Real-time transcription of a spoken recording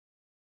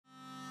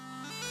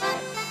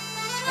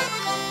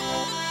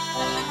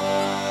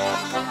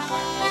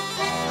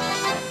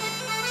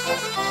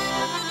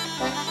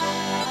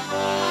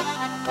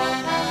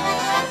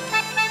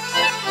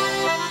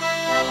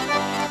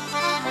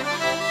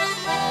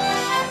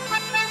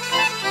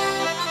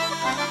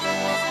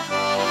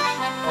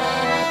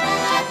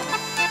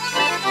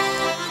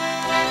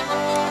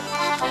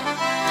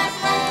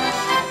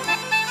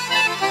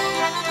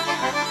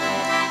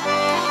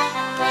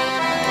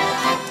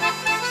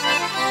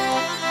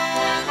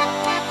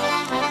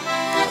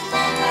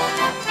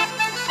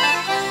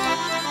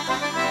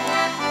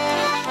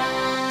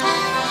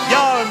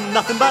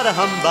nothing but a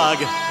humbug.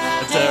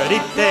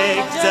 Dirty pig,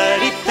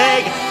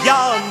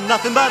 you're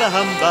nothing but a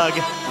humbug.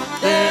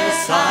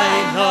 This I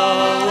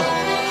know.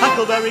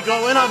 Huckleberry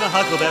growing on a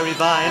huckleberry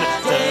vine.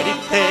 Dirty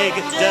pig,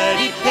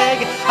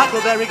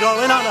 huckleberry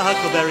growing on a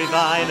huckleberry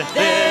vine.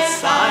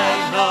 This I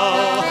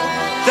know.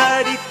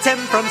 Dirty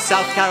Tim from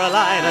South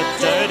Carolina.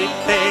 Dirty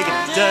pig,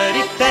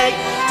 dirty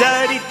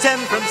Tim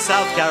from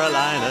South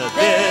Carolina.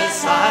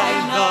 This I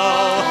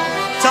know.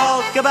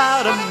 Talk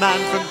about a man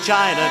from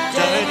China.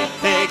 Dirty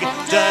pig,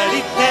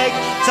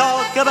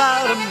 talk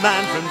about a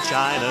man from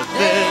China.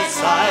 This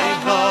I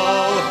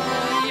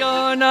know.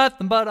 You're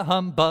nothing but a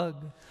humbug.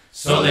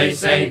 So they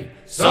say,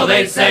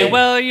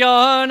 well,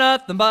 you're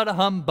nothing but a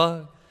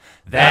humbug.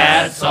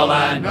 That's all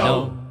I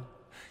know.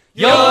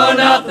 You're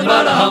nothing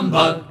but a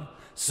humbug.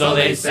 So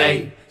they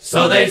say,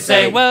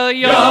 well,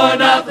 you're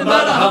nothing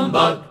but a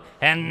humbug.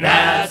 And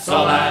that's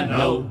all I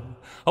know.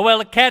 Oh,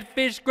 well, a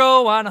catfish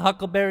grow on a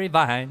huckleberry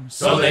vine.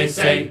 So they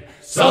say,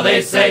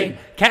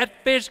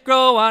 catfish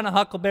grow on a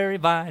huckleberry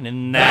vine.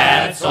 And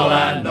that's all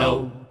I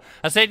know.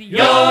 I said,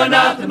 you're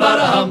nothing but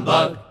a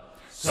humbug.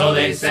 So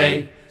they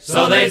say,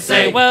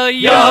 well,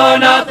 you're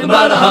nothing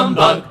but a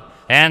humbug.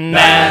 And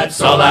that's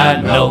all I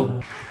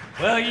know.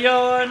 Well,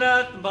 you're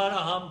nothing but a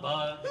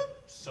humbug.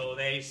 So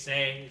they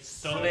say,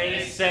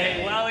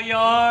 well,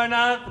 you're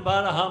nothing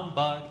but a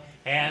humbug.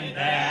 And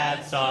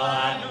that's all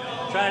I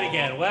know. Try it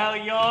again. Well,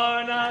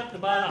 you're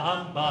nothing but a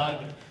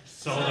humbug.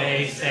 So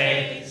they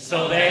say,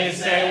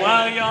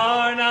 well,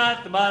 you're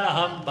nothing but a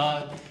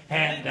humbug.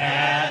 And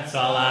that's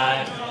all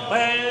I know.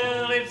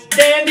 Well, it's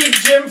Dandy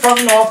Jim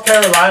from North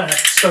Carolina.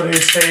 So they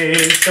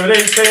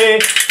say,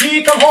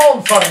 he come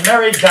home for a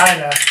merry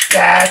diner.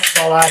 That's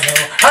all I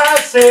know. I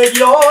said,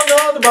 you're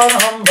nothing but a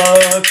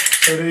humbug.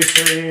 So they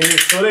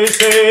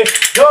say,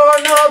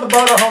 you're nothing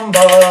but a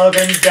humbug.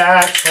 And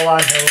that's all I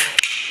know.